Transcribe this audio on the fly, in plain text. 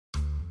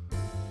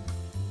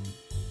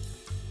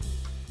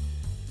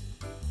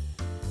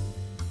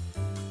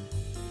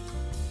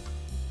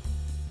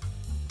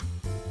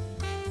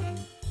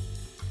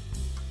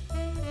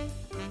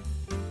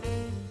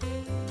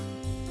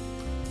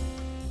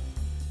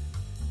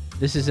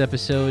This is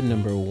episode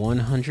number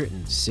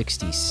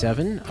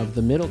 167 of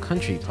the Middle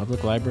Country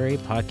Public Library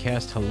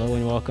podcast. Hello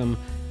and welcome.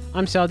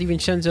 I'm Sal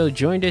DiVincenzo,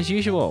 joined as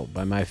usual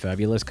by my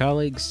fabulous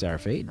colleagues, Sarah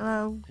Fade.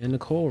 Hello. And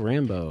Nicole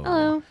Rambo.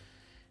 Hello.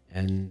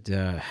 And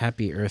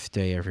happy Earth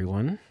Day,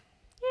 everyone.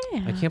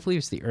 Yeah. I can't believe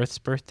it's the Earth's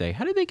birthday.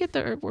 How did they get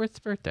the Earth's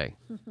birthday?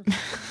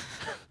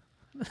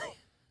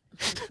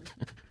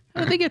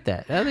 How did they get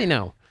that? How do they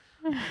know?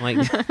 Like,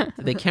 do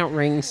they count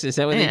rings? Is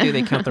that what they do?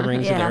 They count the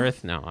rings of the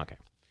Earth? No, okay.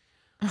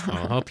 So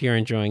I hope you're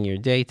enjoying your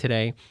day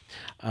today.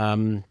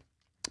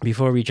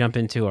 Before we jump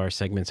into our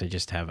segments, I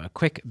just have a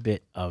quick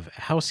bit of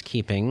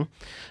housekeeping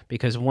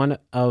because one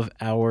of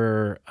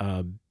our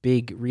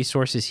big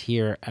resources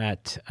here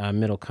at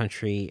Middle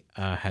Country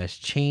has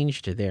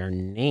changed their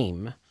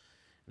name.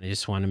 I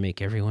just want to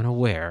make everyone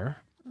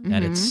aware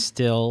that it's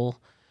still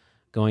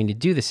going to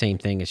do the same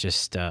thing. It's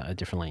just a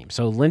different name.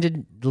 So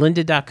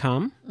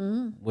lynda.com,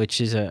 which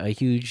is a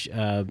huge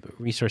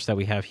resource that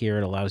we have here.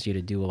 It allows you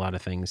to do a lot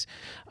of things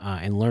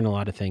and learn a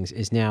lot of things,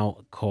 is now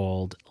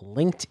called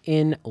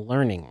LinkedIn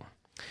Learning.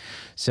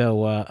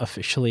 So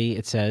officially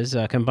it says,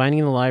 combining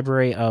the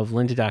library of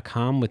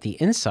lynda.com with the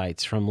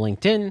insights from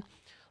LinkedIn,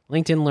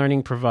 LinkedIn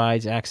Learning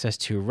provides access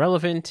to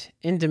relevant,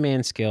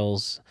 in-demand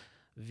skills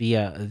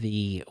via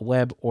the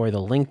web or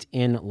the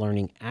LinkedIn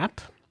Learning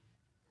app.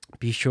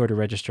 Be sure to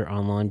register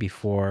online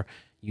before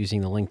using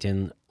the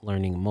LinkedIn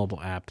Learning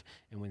mobile app.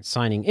 And when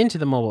signing into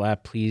the mobile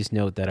app, please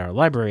note that our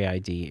library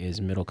ID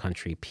is Middle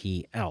Country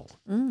PL.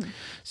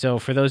 So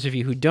for those of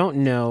you who don't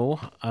know,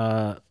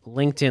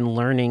 LinkedIn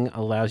Learning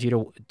allows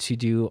you to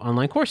do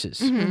online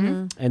courses.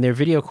 And they're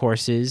video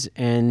courses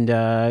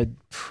and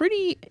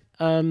pretty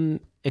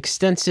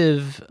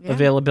extensive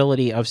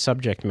availability of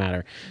subject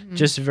matter.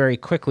 Just very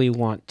quickly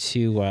want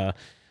to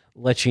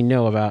let you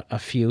know about a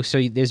few.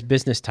 So there's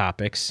business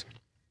topics.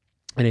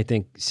 And I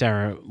think,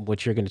 Sarah,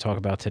 what you're going to talk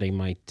about today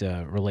might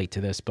relate to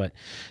this, but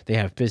they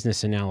have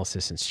business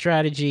analysis and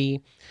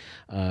strategy,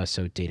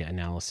 so data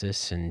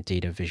analysis and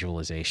data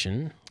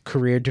visualization,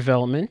 career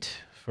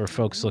development for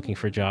folks looking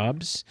for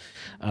jobs,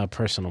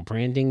 personal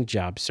branding,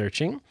 job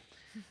searching,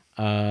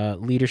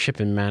 leadership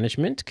and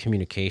management,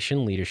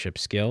 communication, leadership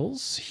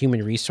skills,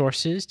 human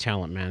resources,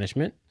 talent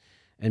management,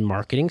 and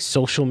marketing,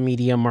 social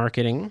media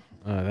marketing.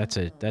 That's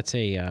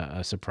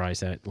a surprise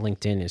that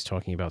LinkedIn is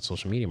talking about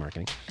social media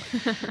marketing.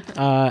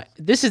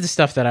 This is the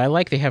stuff that I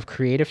like. They have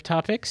creative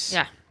topics.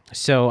 Yeah.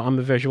 So I'm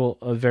a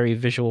very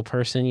visual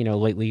person. You know,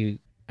 lately,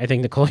 I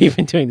think, Nicole, you've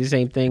been doing the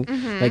same thing,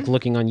 like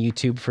looking on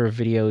YouTube for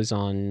videos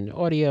on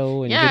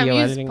audio and video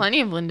I've editing. used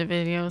plenty of Lynda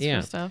videos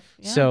for stuff.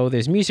 Yeah. So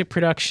there's music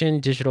production,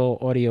 digital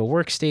audio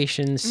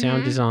workstations,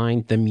 sound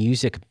design, the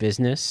music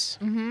business.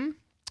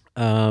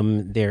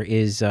 There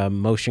is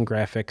motion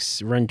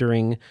graphics,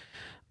 rendering,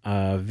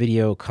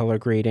 video color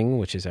grading,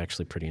 which is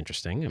actually pretty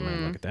interesting. I might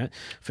look at that.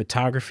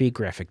 Photography,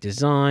 graphic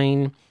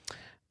design,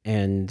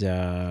 and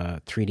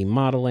 3D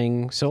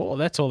modeling. So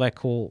that's all that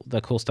cool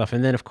stuff.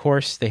 And then, of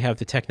course, they have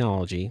the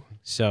technology.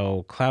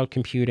 So cloud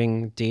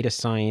computing, data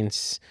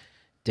science,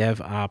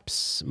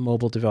 DevOps,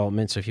 mobile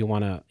development. So if you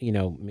want to,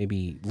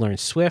 maybe learn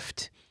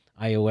Swift,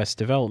 iOS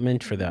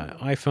development for the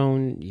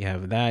iPhone, you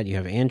have that. You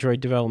have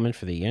Android development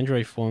for the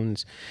Android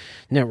phones,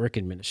 network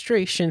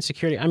administration,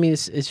 security. I mean,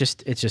 it's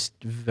just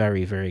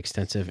very, very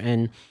extensive.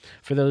 And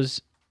for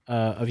those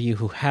of you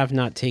who have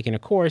not taken a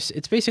course,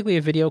 it's basically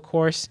a video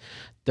course.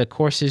 The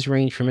courses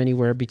range from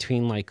anywhere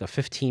between like a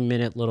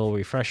 15-minute little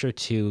refresher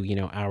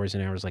to, hours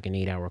and hours, like an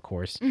 8-hour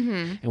course.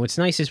 And what's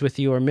nice is with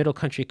your Middle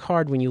Country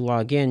card, when you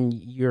log in,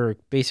 you're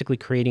basically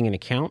creating an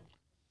account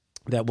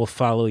that will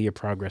follow your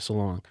progress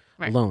along.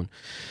 Alone.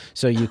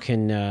 So you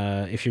can,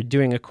 if you're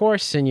doing a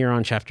course and you're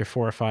on chapter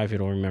 4 or 5,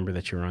 it'll remember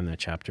that you're on that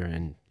chapter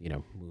and,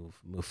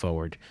 move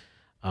forward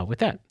with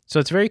that. So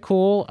it's very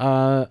cool.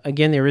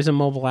 Again, there is a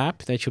mobile app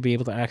that you'll be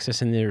able to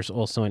access, and there's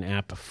also an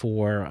app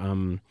for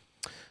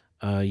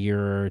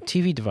your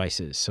TV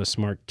devices. So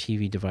smart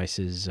TV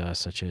devices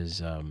such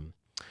as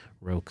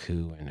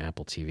Roku and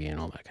Apple TV and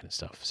all that kind of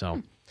stuff.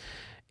 So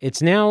it's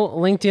now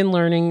LinkedIn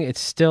Learning. It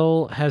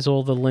still has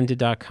all the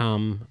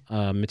lynda.com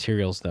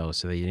materials, though,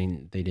 so they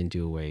didn't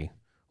do away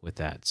with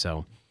that.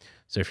 So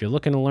if you're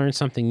looking to learn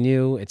something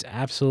new, it's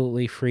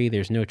absolutely free.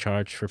 There's no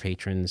charge for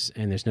patrons,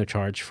 and there's no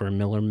charge for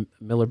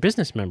Miller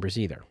Business members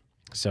either.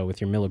 So with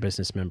your Miller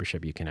Business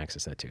membership, you can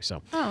access that too.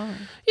 So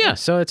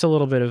so it's a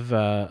little bit of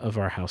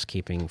our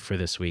housekeeping for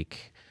this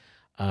week.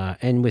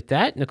 And with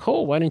that,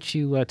 Nicole, why don't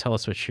you tell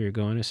us what you're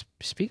going to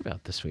speak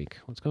about this week?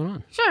 What's going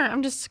on? Sure.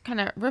 I'm just kind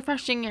of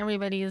refreshing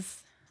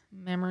everybody's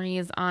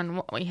memories on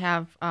what we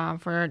have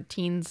for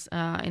teens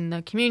in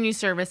the community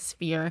service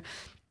sphere.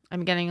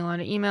 I'm getting a lot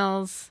of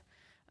emails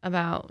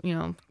about,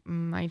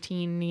 my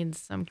teen needs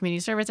some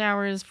community service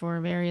hours for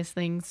various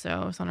things. So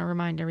I just want to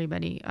remind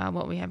everybody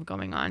what we have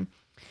going on.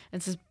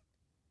 It's just,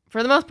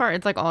 for the most part,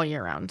 it's like all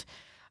year round.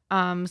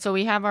 So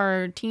we have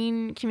our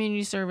teen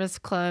community service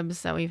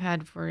clubs that we've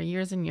had for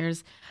years and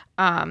years.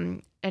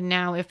 And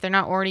now if they're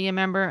not already a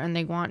member and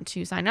they want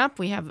to sign up,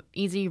 we have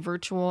easy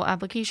virtual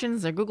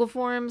applications. They're Google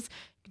Forms.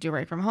 You can do it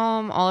right from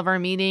home. All of our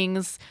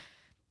meetings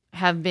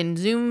have been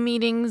Zoom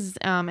meetings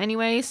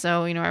anyway.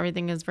 So,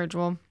 everything is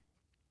virtual.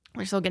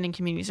 We're still getting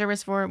community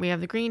service for it. We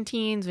have the Green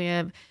Teens. We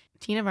have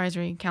Teen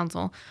Advisory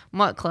Council,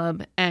 Mutt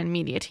Club, and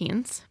Media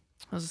Teens.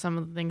 Those are some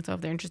of the things. So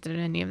if they're interested in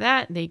any of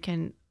that, they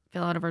can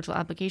fill out a virtual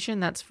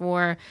application. That's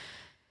for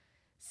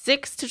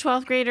 6th to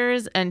 12th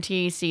graders, and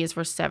TAC is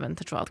for 7th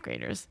to 12th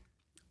graders.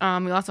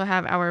 We also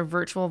have our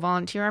virtual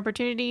volunteer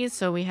opportunities.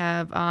 So we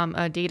have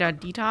a data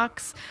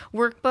detox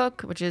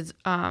workbook, which is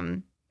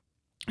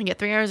you get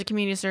 3 hours of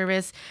community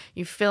service.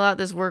 You fill out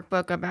this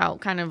workbook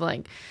about kind of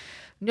like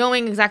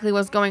knowing exactly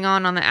what's going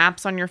on the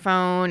apps on your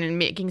phone and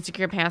making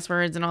secure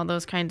passwords and all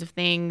those kinds of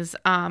things.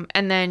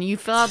 And then you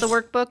fill out the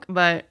workbook,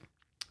 but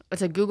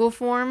it's a Google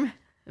form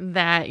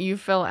that you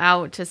fill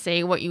out to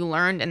say what you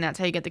learned, and that's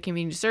how you get the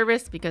community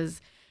service,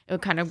 because it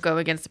would kind of go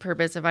against the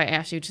purpose if I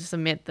asked you to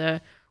submit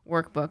the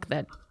workbook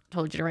that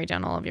told you to write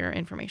down all of your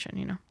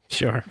information,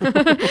 Sure.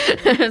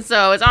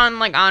 So it's on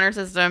like honor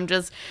system.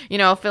 Just,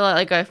 fill out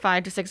like a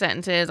 5 to 6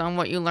 sentences on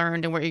what you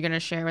learned and what you're going to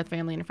share with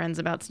family and friends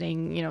about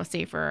staying,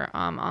 safer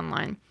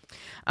online.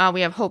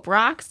 We have Hope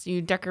Rocks.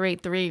 You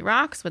decorate 3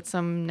 rocks with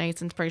some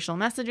nice inspirational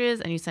messages,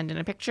 and you send in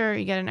a picture.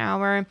 You get an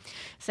hour.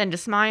 Send a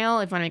smile.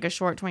 If you want to make a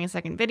short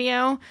 20-second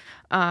video,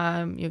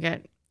 you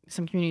get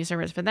some community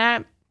service for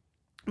that.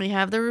 We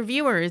have the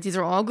reviewers. These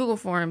are all Google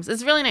Forms.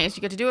 It's really nice.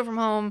 You get to do it from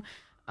home.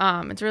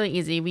 It's really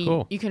easy.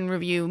 Cool. You can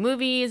review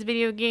movies,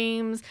 video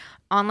games,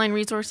 online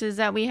resources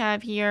that we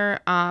have here,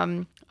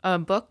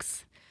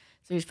 books.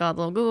 So you just fill out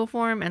the little Google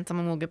form, and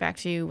someone will get back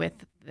to you with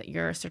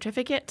your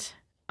certificate.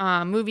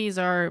 Movies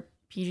are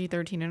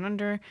PG-13 and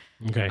under.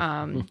 Okay.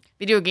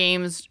 Video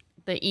games,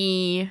 the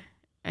E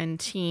and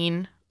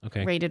teen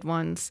rated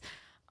ones.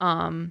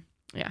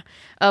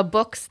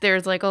 Books,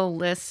 there's like a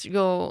list.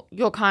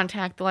 You'll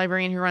contact the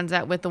librarian who runs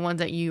that with the ones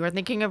that you are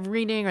thinking of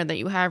reading or that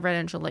you have read,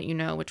 and she'll let you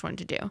know which one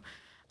to do.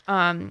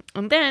 And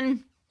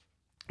then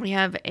we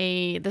have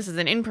this is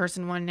an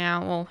in-person one now.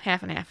 Well,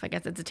 half and half, I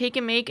guess. It's a take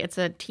and make. It's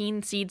a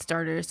teen seed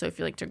starter. So if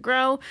you like to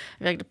grow,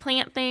 if you like to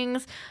plant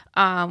things,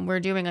 we're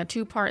doing a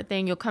 2-part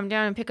thing. You'll come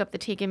down and pick up the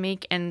take and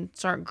make and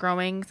start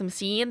growing some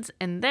seeds.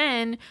 And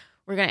then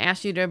we're going to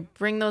ask you to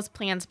bring those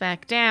plants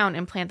back down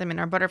and plant them in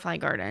our butterfly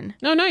garden.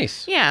 Oh,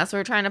 nice. Yeah, so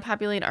we're trying to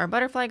populate our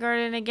butterfly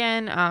garden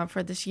again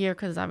for this year,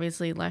 because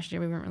obviously last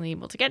year we weren't really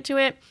able to get to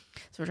it.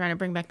 So we're trying to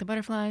bring back the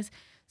butterflies.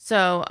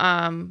 So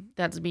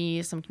that'll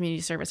be some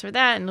community service for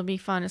that, and it'll be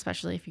fun,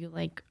 especially if you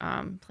like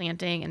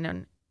planting.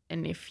 And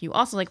if you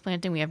also like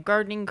planting, we have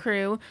gardening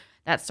crew.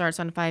 That starts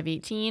on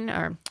 5/18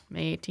 or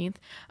May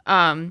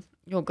 18th.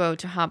 You'll go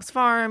to Hobbs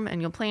Farm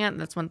and you'll plant.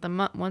 That's once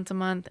a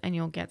month, and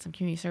you'll get some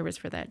community service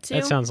for that too.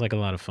 That sounds like a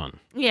lot of fun.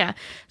 Yeah,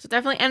 so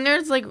definitely. And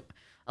there's like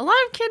a lot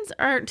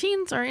of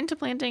teens are into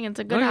planting.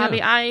 It's a good hobby.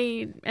 Yeah.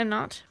 I am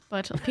not,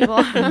 but people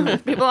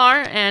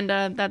are, and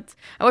I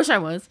wish I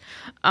was.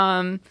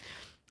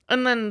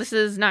 And then this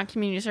is not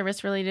community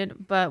service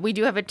related, but we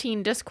do have a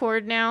teen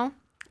Discord now.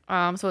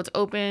 So it's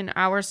open.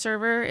 Our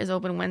server is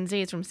open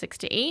Wednesdays from 6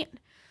 to 8.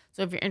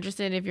 So if you're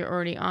interested, if you're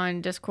already on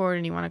Discord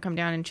and you want to come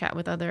down and chat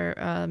with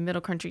other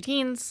middle country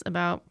teens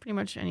about pretty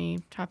much any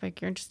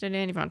topic you're interested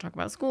in, if you want to talk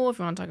about school, if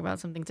you want to talk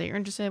about some things that you're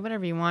interested in,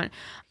 whatever you want,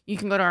 you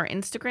can go to our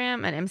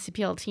Instagram at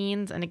MCPL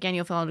Teens. And again,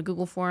 you'll fill out a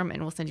Google form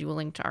and we'll send you a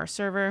link to our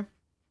server.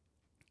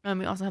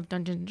 We also have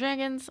Dungeons and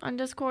Dragons on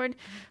Discord,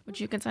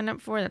 which you can sign up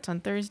for. That's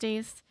on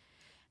Thursdays.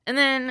 And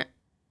then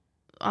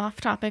off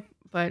topic,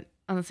 but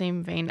on the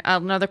same vein,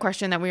 another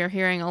question that we are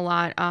hearing a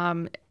lot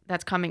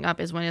that's coming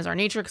up is, when is our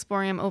Nature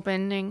Explorium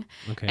opening?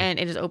 Okay. And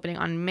it is opening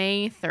on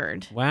May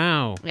 3rd.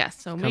 Wow.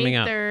 Yes, so Coming May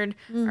up. 3rd,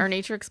 our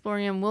Nature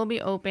Explorium will be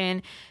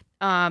open.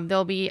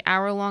 There'll be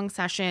hour-long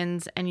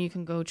sessions, and you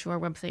can go to our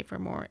website for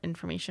more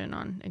information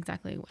on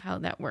exactly how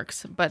that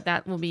works. But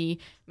that will be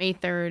May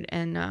 3rd,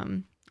 and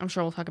I'm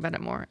sure we'll talk about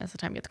it more as the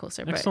time gets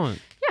closer. Excellent.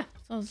 But yeah,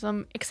 so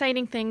some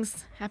exciting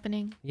things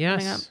happening coming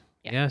up. Yes. Yeah.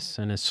 Yes,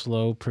 and a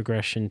slow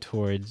progression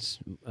towards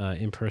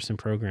in-person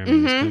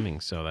programming is coming.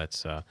 So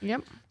that's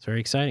Yep. it's very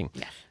exciting.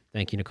 Yes.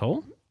 Thank you,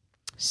 Nicole.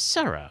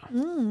 Sarah,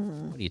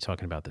 what are you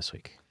talking about this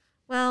week?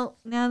 Well,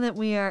 now that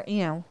we are,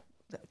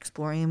 the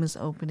Explorium is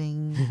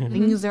opening,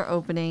 things are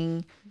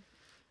opening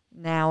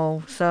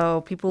now,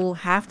 so people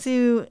have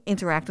to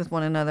interact with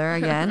one another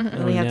again.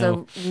 And we have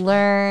to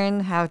learn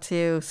how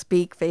to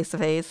speak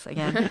face-to-face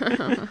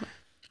again.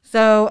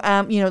 So,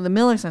 the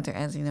Miller Center,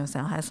 as you know,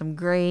 Sal, has some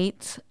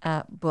great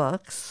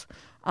books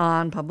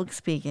on public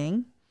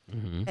speaking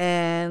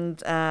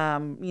and,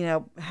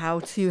 how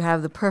to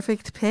have the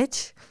perfect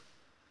pitch,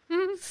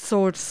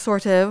 sort of,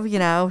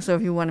 so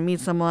if you want to meet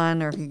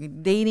someone or if you're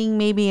dating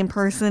maybe in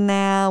person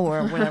now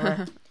or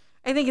whatever.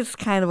 I think it's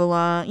kind of a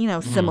lot,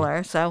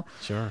 similar. So,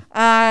 Sure.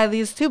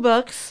 These 2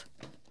 books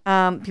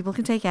people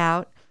can take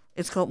out.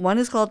 One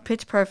is called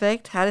Pitch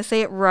Perfect, How to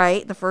Say It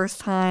Right the First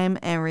Time,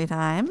 Every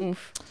Time.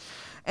 Oof.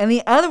 And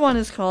the other one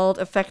is called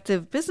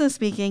Effective Business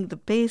Speaking, The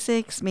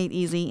Basics Made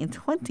Easy in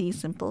 20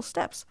 Simple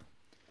Steps.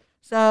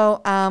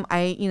 So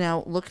I,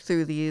 looked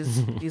through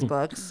these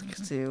books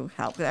to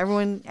help.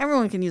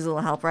 Everyone can use a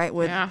little help, right,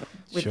 with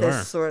Sure.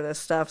 this sort of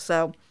stuff.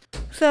 So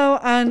So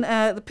on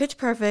the Pitch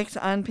Perfect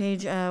on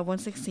page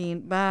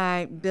 116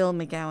 by Bill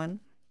McGowan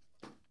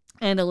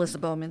and Alyssa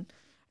Bowman,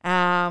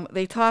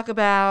 they talk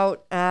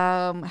about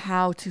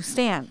how to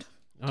stand.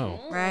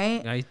 Oh,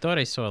 Right? I thought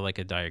I saw like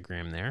a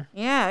diagram there.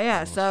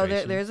 Yeah. So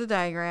Illustration. there's a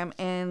diagram,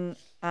 and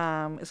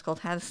it's called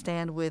How to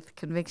Stand with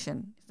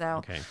Conviction.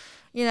 So, Okay.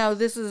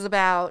 this is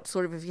about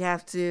sort of if you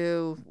have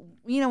to,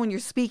 when you're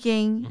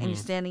speaking and you're Mm-hmm.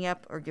 standing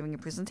up or giving a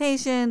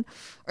presentation,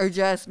 or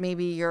just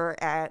maybe you're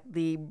at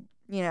the,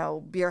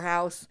 beer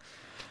house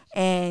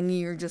and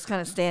you're just kind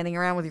of standing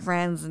around with your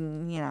friends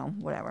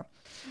and, whatever.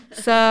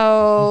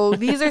 So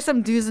these are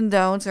some do's and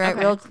don'ts, right? Okay.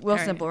 Real All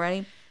right. simple.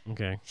 Ready?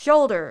 Okay.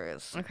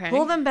 Shoulders. Okay.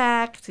 Pull them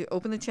back to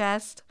open the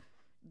chest.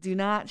 Do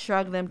not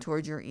shrug them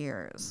towards your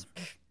ears.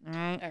 All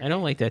right. I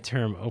don't like that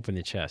term "open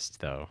the chest"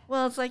 though.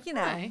 Well, it's like,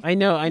 Why? I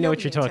know what open you're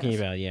your talking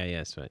chest. about. Yeah,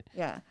 yes, but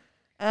Yeah.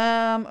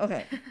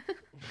 Okay.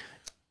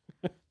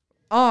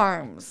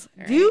 Arms.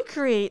 All Do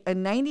create a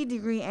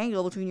 90-degree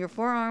angle between your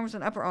forearms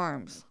and upper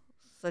arms,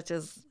 such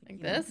as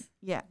Like this?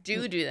 Yeah.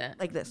 Do that.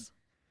 Like this.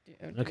 Do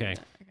Okay.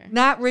 that. Okay.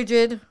 Not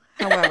rigid,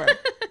 however.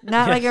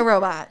 Not like a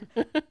robot.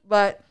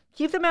 But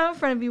keep them out in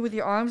front of you with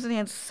your arms and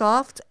hands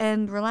soft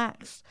and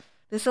relaxed.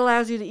 This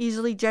allows you to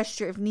easily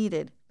gesture if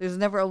needed. There's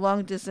never a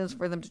long distance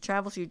for them to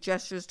travel, so your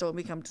gestures don't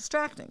become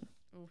distracting.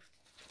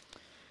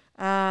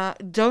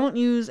 Don't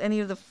use any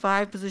of the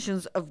 5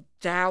 positions of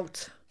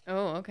doubt.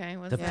 Oh, okay.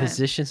 What's the that?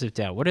 positions of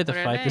doubt. What are the What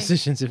are 5 they?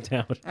 positions of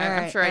doubt? All I'm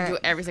right, sure I all do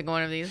right. every single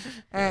one of these.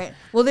 All right.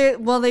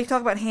 Well, they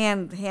talk about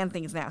hand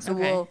things now. So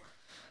Okay.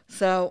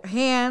 so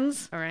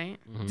hands. All right.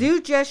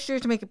 Do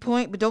gestures to make a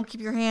point, but don't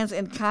keep your hands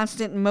in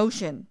constant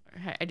motion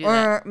Okay, I do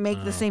that. or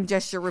make the same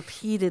gesture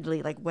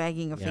repeatedly, like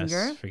wagging a Yes,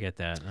 finger. forget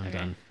that. I'm Okay.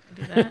 done. I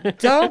do that.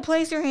 Don't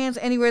place your hands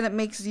anywhere that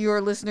makes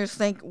your listeners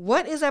think,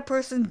 what is that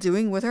person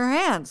doing with her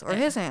hands or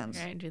his hands?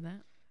 Okay, I do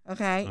that.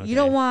 Okay? Okay. You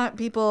don't want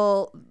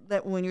people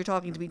that when you're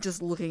talking to be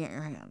just looking at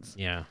your hands.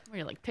 Yeah. Where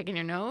you're like picking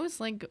your nose?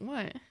 Like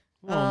what?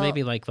 Well,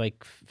 maybe like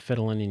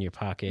fiddling in your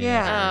pocket.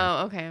 Yeah.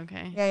 Oh, okay,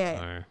 okay.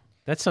 Yeah. Or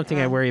that's something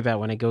I worry about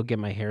when I go get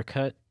my hair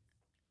cut.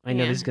 I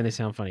know Yeah. this is going to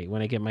sound funny.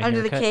 When I get my Under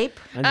hair the cut, cape.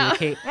 under the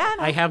cape, Yeah,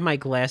 no. I have my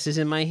glasses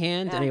in my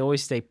hand and Yeah. I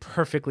always stay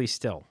perfectly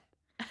still.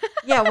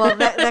 Yeah, well,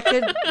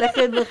 that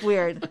could look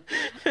weird.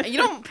 You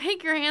don't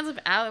pick your hands up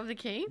out of the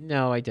cape?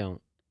 No, I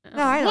don't.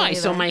 No, I don't Why?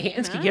 So either. my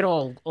hands could No? get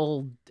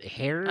all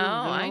hair. Oh,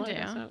 I do.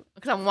 So-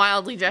 Because I'm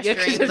wildly gesturing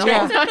 'cause the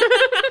it's- whole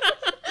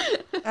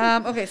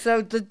time. Okay,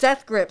 so the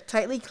death grip.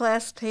 Tightly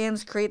clasped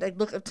hands create a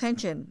look of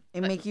tension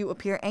and make you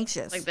appear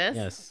anxious. Like this?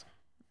 Yes.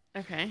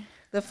 Okay.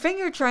 The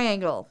finger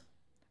triangle.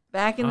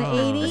 Back in the Oh.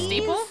 80s, The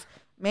steeple?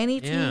 many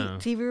Yeah.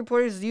 TV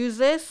reporters use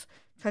this,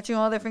 touching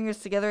all their fingers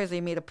together as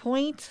they made a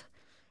point.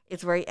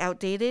 It's very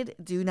outdated.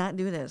 Do not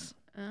do this.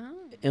 Oh.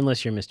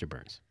 Unless you're Mr.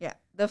 Burns. Yeah.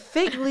 The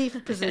fig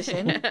leaf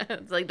position.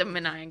 It's like the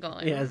maniacal.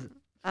 Yes.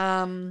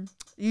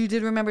 You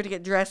did remember to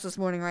get dressed this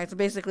morning, right? So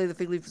basically, the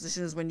fig leaf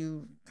position is when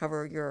you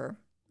cover your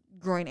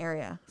groin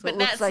area. So But it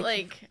looks that's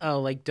like Oh,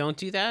 like don't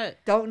do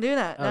that? don't do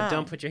that. Oh, no.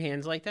 don't put your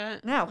hands like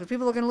that? No, because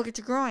people are going to look at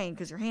your groin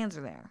because your hands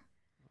are there.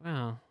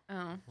 Wow.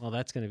 oh. Well,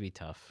 that's going to be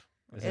tough.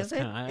 'Cause Is that's it?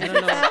 kinda- I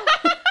don't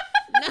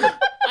know.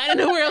 I don't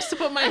know where else to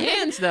put my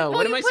hands though. Well,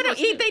 What am you I put supposed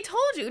it, to do? they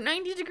told you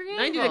 90-degree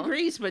 90 angle.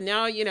 degrees, but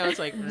now it's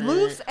like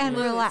Loose and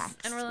Loose relaxed.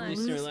 and relaxed.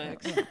 Loose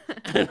and Loose,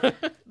 relaxed.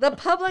 The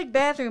public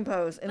bathroom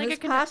pose. In Like this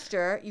a connect-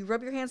 posture, you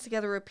rub your hands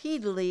together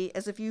repeatedly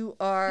as if you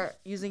are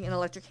using an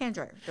electric hand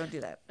dryer. Don't do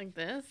that. Like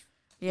this?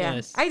 Yeah,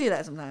 Yes. I do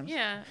that sometimes.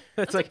 Yeah.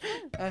 It's like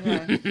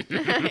Okay.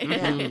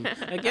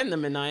 again the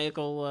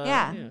maniacal.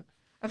 Yeah.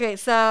 Okay,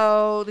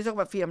 so they talk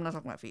about feet. I'm not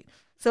talking about feet.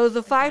 So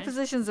the 5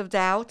 positions of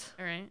doubt.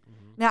 All right.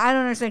 Now I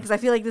don't understand because I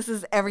feel like this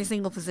is every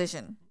single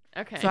position.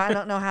 Okay. So I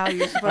don't know how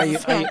you're Are supposed you, to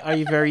are stand. you are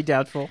you very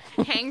doubtful?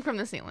 Hang from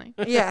the ceiling.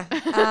 Yeah.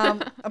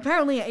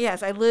 Apparently,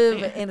 yes, I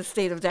live in a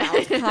state of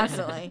doubt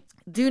constantly.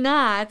 Do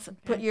not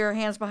put your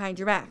hands behind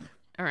your back.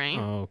 All right.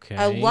 Okay.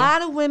 A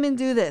lot of women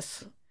do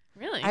this.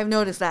 Really? I've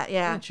noticed that,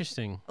 yeah.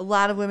 Interesting. A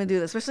lot of women do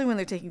this, especially when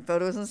they're taking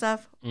photos and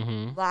stuff.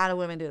 Mm-hmm. A lot of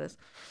women do this.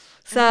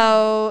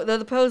 So, though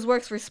the pose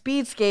works for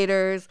speed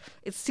skaters,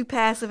 it's too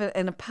passive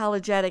and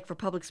apologetic for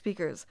public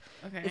speakers.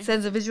 Okay. It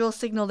sends a visual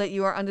signal that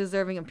you are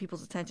undeserving of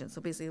people's attention. So,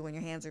 basically, when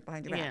your hands are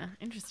behind your back. Yeah.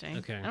 Interesting.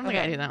 Okay. I don't think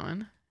I Okay. do that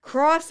one.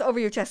 Cross over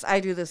your chest.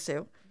 I do this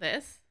too.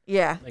 This?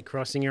 Yeah. Like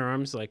crossing your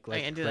arms, like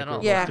I do like that we're all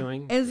both Yeah.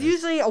 doing. And it's Yes.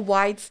 usually a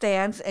wide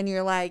stance, and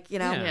you're like,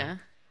 Yeah. Yeah.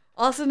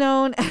 also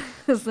known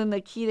as the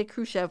Nikita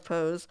Khrushchev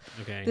pose.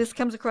 Okay. This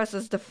comes across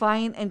as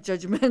defiant and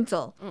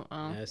judgmental,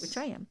 Oh. Yes. which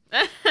I am.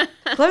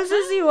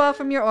 Closes you off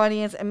from your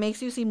audience and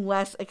makes you seem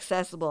less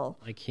accessible.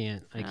 I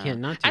can't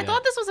not do I that.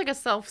 thought this was like a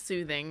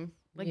self-soothing,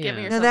 like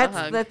giving Yeah. No, yourself a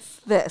hug. that's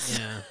this.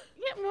 Yeah.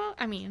 Yeah. Well,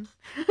 I mean.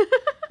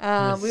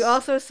 We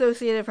also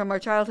associate it from our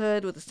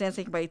childhood with the stance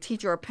taken by a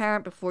teacher or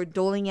parent before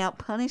doling out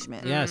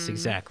punishment. Yes,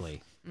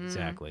 exactly.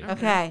 Exactly.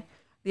 Okay.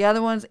 The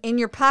other one's in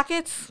your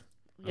pockets.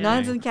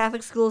 Nuns in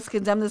Catholic schools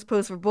condemn this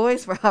pose for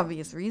boys for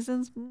obvious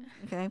reasons.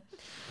 Okay.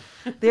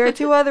 There are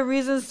 2 other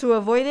reasons to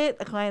avoid it.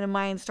 A client of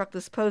mine struck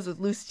this pose with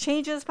loose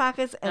change in his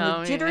pockets and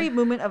Oh, the jittery yeah.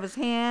 movement of his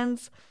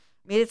hands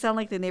made it sound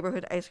like the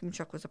neighborhood ice cream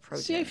truck was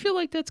approaching. See, I feel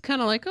like that's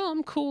kind of like, oh,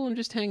 I'm cool. I'm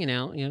just hanging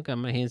out. You know, got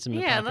my hands in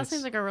my Yeah, pockets. that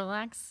seems like a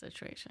relaxed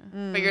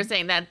situation. But you're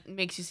saying that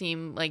makes you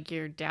seem like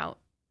you're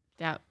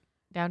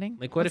doubting?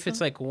 Like, what if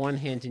it's like one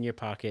hand in your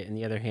pocket and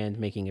the other hand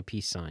making a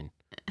peace sign?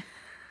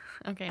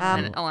 Okay,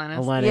 and then Alanis.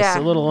 Alanis, Yeah.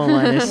 a little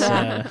Alanis.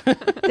 Yeah.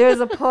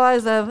 There's a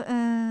pause of,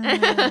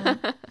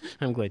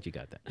 I'm glad you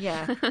got that.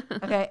 yeah.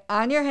 Okay,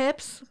 on your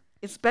hips.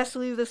 It's best to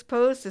leave this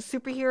pose to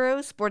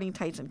superheroes sporting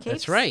tights and capes.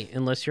 That's right,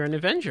 unless you're an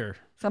Avenger.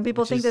 Some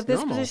people Which think is that this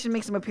normal. position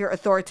makes them appear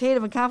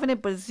authoritative and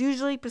confident, but it's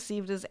usually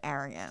perceived as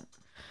arrogant.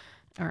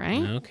 All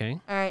right. Okay.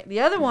 All right,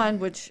 the other one,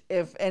 which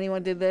if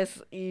anyone did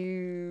this,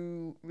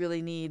 you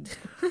really need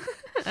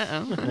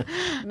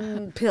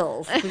Uh-oh.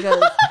 pills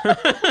because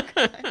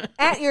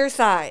at your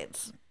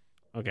sides.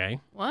 Okay.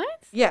 What?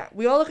 Yeah,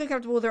 we all look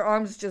uncomfortable with our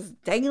arms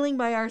just dangling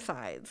by our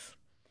sides.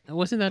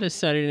 Wasn't that a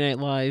Saturday Night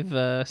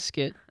Live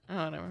skit Oh,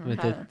 I don't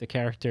remember. with the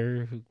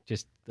character who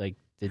just like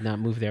did not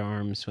move their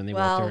arms when they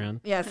Well, walked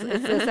around? yes,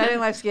 it's a Saturday Night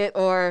Live skit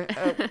or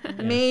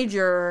a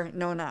major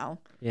no.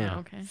 Yeah. Oh,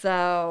 okay.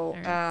 So,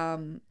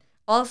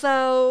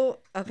 also,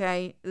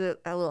 okay,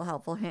 a little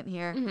helpful hint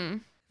here. Mm-hmm.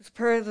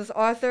 This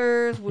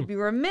authors would be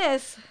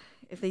remiss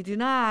if they do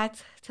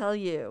not tell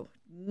you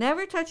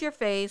never touch your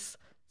face,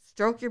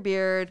 stroke your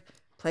beard,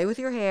 play with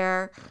your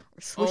hair,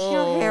 or swish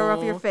your hair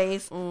off your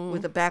face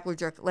with a backward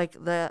jerk, like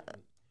the.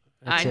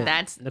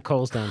 That's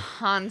Nicole's done.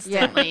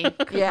 Constantly.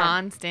 Yeah.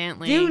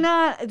 Constantly. Do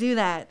not do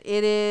that.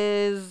 It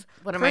is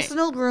What am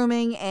personal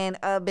grooming and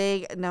a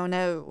big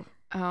no.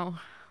 Oh,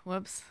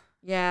 whoops.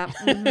 Yeah.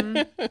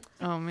 mhm.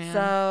 Oh, man.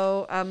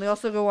 So they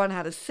also go on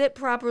how to sit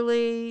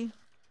properly.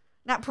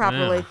 Not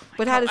properly,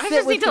 but how to I sit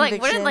just with need to, like,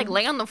 conviction. wouldn't, like,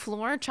 lay on the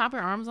floor, chop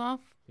your arms off?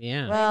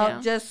 Yeah. Well,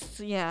 Yeah. just,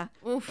 yeah.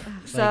 Oof.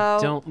 So,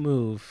 Like, don't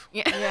move.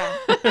 Yeah. yeah.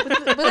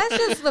 But that's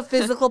just the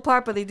physical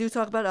part, but they do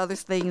talk about other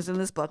things in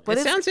this book. But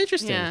It sounds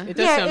interesting. yeah. It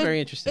does yeah, sound very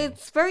interesting.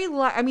 It's very,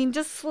 I mean,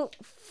 just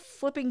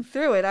flipping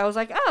through it, I was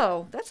like,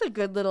 oh, that's a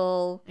good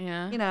little,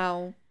 Yeah. you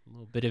know, A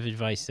little bit of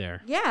advice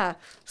there. yeah.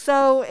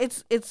 So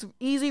it's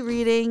easy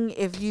reading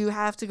if you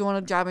have to go on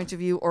a job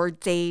interview or a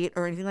date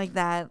or anything like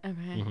that,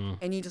 Okay. Hmm.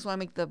 and you just want to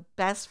make the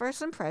best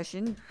first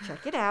impression.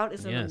 Check it out.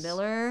 It's in Yes. the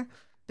Miller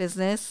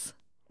Business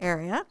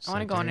area. I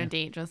want to go on a Center.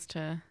 date just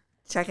to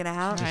Check it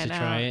out. Just try to it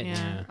try out. it, Yeah.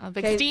 yeah. I'll be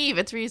Okay. like, Steve,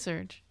 it's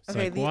research. It's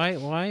Okay, like, the-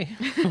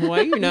 why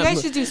are you not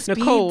guys should do speed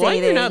Nicole, why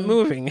are you not dating.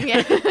 moving?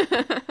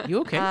 Yeah. You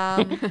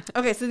okay?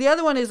 Okay, so the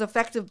other one is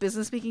effective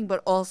business speaking,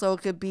 but also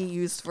could be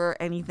used for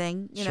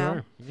anything. You know,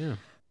 Sure. Yeah.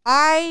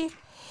 I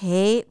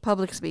hate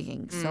public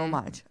speaking so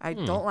much. I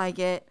don't like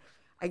it.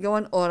 I go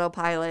on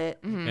autopilot.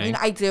 I mean,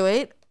 I do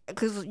it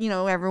because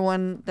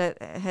everyone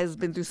that has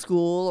been through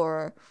school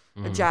or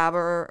a job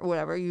or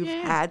whatever, you've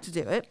had to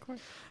do it.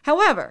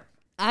 However,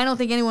 I don't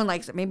think anyone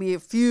likes it. Maybe a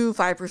few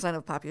 5% of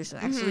the population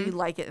actually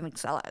like it and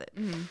excel at it.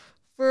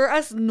 For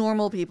us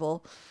normal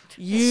people,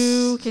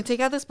 you can take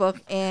out this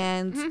book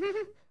and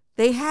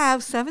they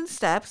have 7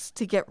 steps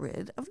to get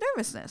rid of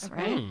nervousness,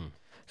 right? Hmm.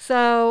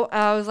 So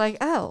I was like,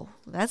 oh,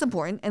 that's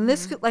important. And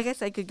this, could, like I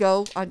said, could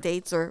go on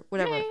dates or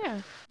whatever.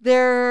 Yeah.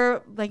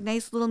 They're like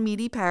nice little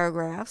meaty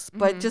paragraphs,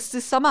 but just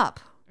to sum up,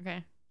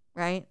 Okay.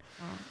 right?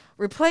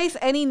 Replace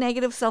any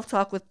negative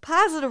self-talk with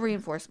positive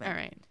reinforcement. All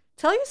right.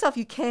 Tell yourself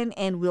you can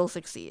and will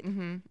succeed.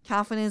 Mm-hmm.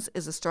 Confidence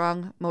is a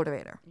strong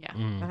motivator.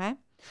 Yeah. Okay?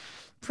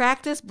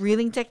 Practice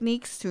breathing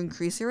techniques to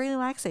increase your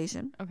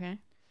relaxation. Okay.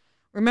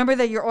 Remember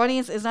that your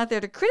audience is not there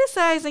to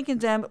criticize and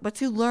condemn, but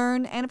to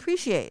learn and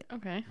appreciate.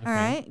 Okay. All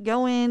right?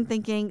 Go in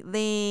thinking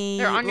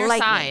They're on your like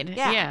me. side.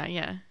 Yeah.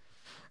 Yeah.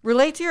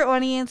 Relate to your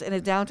audience in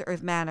a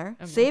down-to-earth manner.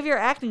 Okay. Save your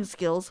acting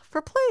skills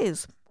for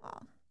plays.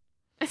 Wow.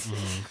 But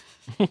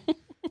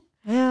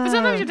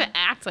sometimes you have to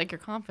act like you're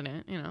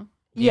confident,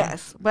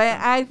 Yes, but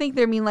I think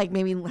they mean like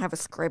maybe have a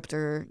script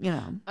or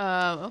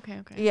Okay.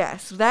 Okay.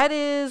 Yes, that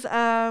is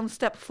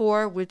step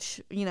 4,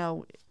 which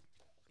you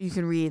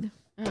can read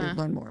to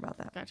learn more about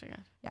that. Gotcha.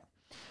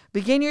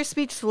 Begin your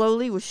speech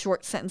slowly with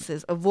short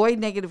sentences. Avoid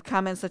negative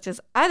comments such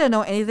as "I don't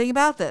know anything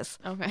about this"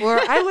 Okay. or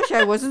 "I wish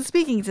I wasn't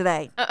speaking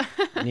today."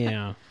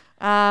 Yeah.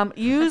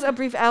 Use a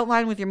brief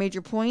outline with your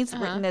major points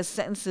written as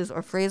sentences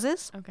or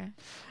phrases. Okay.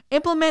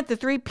 Implement the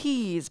 3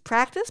 P's: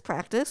 practice,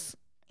 practice,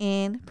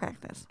 and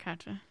practice.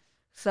 Gotcha.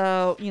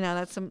 So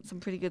that's some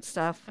pretty good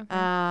stuff. Okay.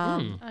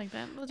 Um, I like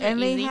that. Those are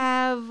And they easy.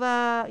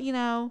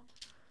 have,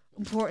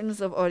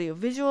 importance of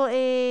audiovisual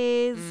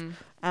aids,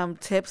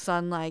 tips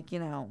on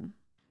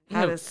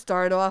how to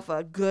start off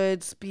a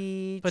good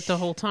speech. But the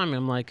whole time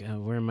I'm like,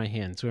 where are my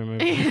hands? Where am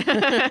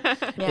I?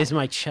 Is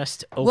my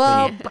chest open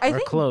Well, I or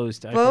think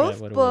closed? I forgot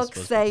both what it was books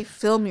supposed to say be.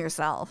 film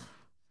yourself.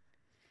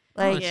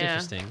 Oh, Like, that's Yeah.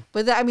 interesting.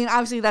 but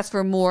obviously that's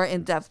for more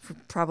in-depth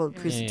probably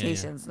Yeah.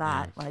 presentations,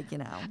 not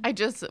I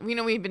just,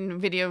 we've been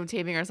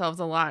videotaping ourselves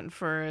a lot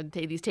for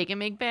these take and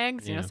make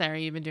bags. Yeah. Sarah,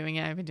 you've been doing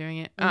it. I've been doing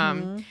it.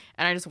 Mm-hmm.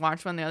 And I just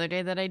watched one the other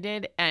day that I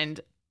did, and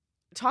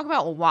talk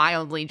about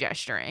wildly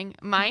gesturing.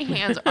 My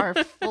hands are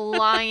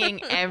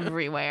flying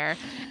everywhere,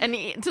 and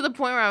to the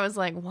point where I was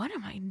like, "What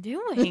am I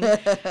doing?"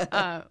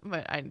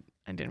 But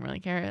I didn't really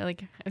care.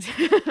 Like,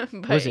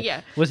 but Was it?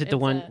 yeah. Was it the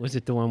it's, one? Was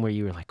it the one where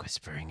you were like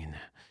whispering and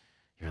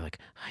you were like,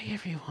 "Hi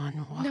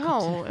everyone, welcome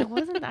No, to-" it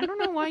wasn't. I don't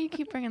know why you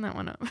keep bringing that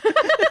one up.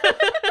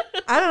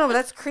 I don't know, but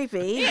that's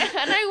creepy. Yeah,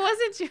 and I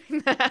wasn't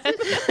doing that.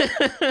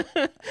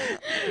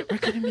 We're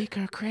gonna make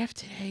our craft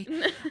today.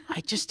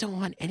 I just don't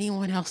want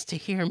anyone else to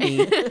hear me.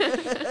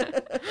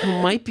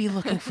 Who might be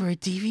looking for a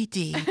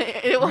DVD?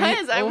 It right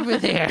was over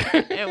there.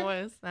 It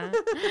was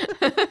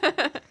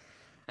that.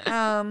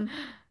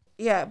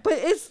 Yeah,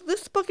 but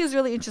this book is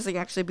really interesting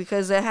actually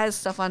because it has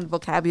stuff on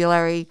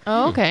vocabulary.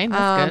 Oh, okay,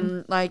 that's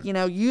good. Like,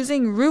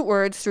 using root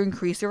words to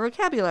increase your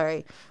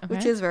vocabulary,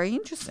 which Okay. is very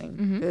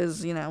interesting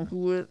because,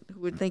 who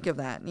would think of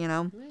that,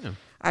 Yeah.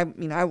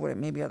 I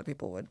wouldn't, maybe other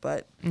people would,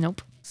 but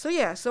Nope. so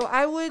yeah, so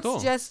I would Cool.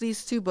 suggest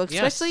these two books,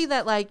 Yes. especially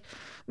that like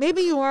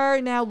maybe you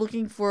are now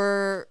looking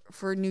for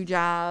new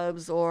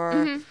jobs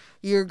or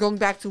you're going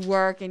back to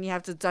work and you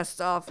have to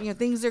dust off.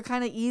 Things are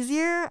kind of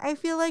easier. I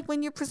feel like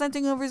when you're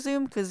presenting over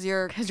Zoom because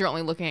you're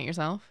only looking at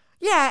yourself.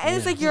 yeah, and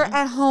it's like you're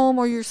at home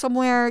or you're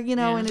somewhere,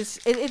 Yeah. and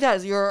it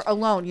does. You're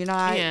alone. You're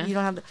not. Yeah. You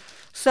don't have.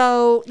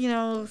 So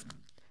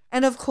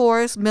and of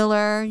course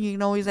Miller. You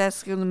can always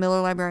ask the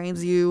Miller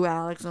librarians, you,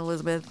 Alex, and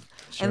Elizabeth,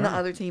 and the Sure.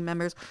 other team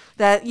members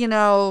that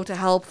to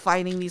help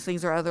finding these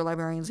things or other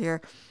librarians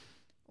here,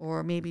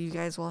 or maybe you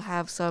guys will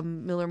have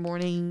some Miller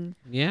morning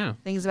Yeah.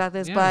 things about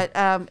this. Yeah.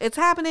 But it's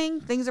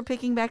happening. Things are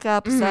picking back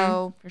up.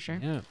 So For sure.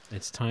 Yeah.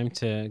 It's time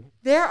to.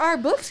 there are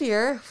books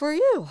here for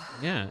you.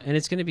 Yeah, and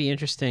it's going to be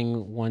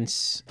interesting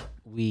once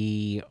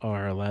we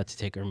are allowed to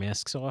take our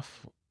masks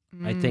off.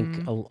 I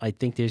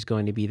think there's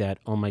going to be that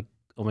oh my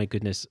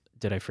goodness,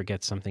 did I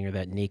forget something, or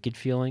that naked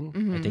feeling.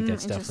 I think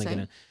that's definitely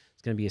Interesting.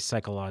 it's going to be a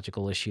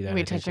psychological issue that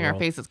We I think touching our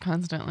faces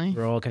constantly.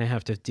 we're all going to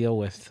have to deal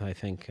with. I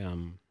think.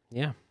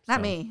 Yeah. Not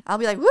so, me. I'll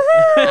be like,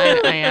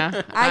 woohoo!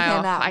 Yeah. I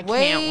cannot I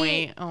can't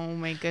wait. Oh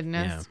my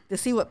goodness. To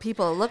see what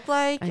people look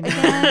like I know.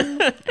 again.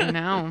 I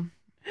know.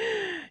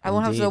 I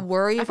won't have to Indeed.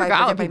 worry I if I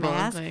forgot what forget my people look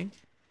mask. like.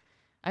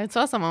 I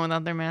saw someone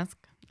without their mask,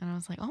 and I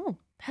was like, "Oh,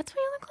 that's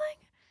what you look like."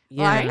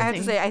 Well, I Yeah. have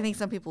to say, I think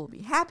some people will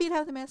be happy to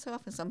have the mask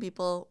off, and some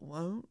people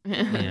won't.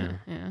 Yeah.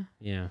 Yeah.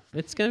 Yeah.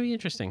 It's going to be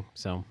interesting.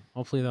 So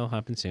hopefully that'll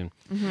happen soon.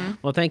 Mm-hmm.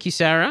 Well, thank you,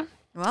 Sarah.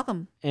 You're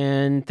welcome.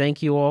 And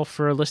thank you all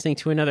for listening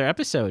to another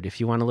episode.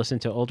 If you want to listen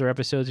to older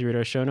episodes or read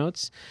our show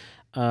notes,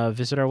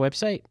 visit our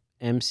website,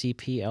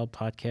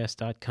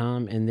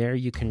 mcplpodcast.com. And there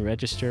you can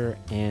register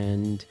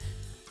and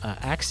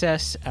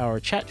access our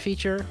chat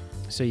feature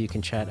so you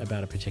can chat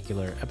about a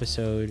particular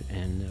episode.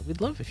 And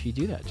we'd love if you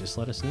do that. Just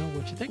let us know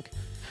what you think.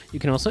 You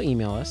can also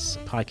email us,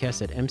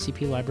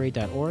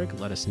 podcast@mcplibrary.org.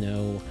 Let us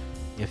know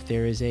if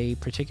there is a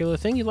particular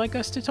thing you'd like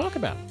us to talk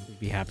about. We'd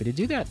be happy to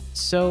do that.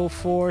 So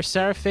for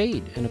Sarah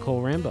Fade and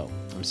Nicole Rambo,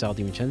 I'm Sal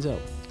DiVincenzo.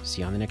 See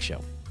you on the next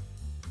show.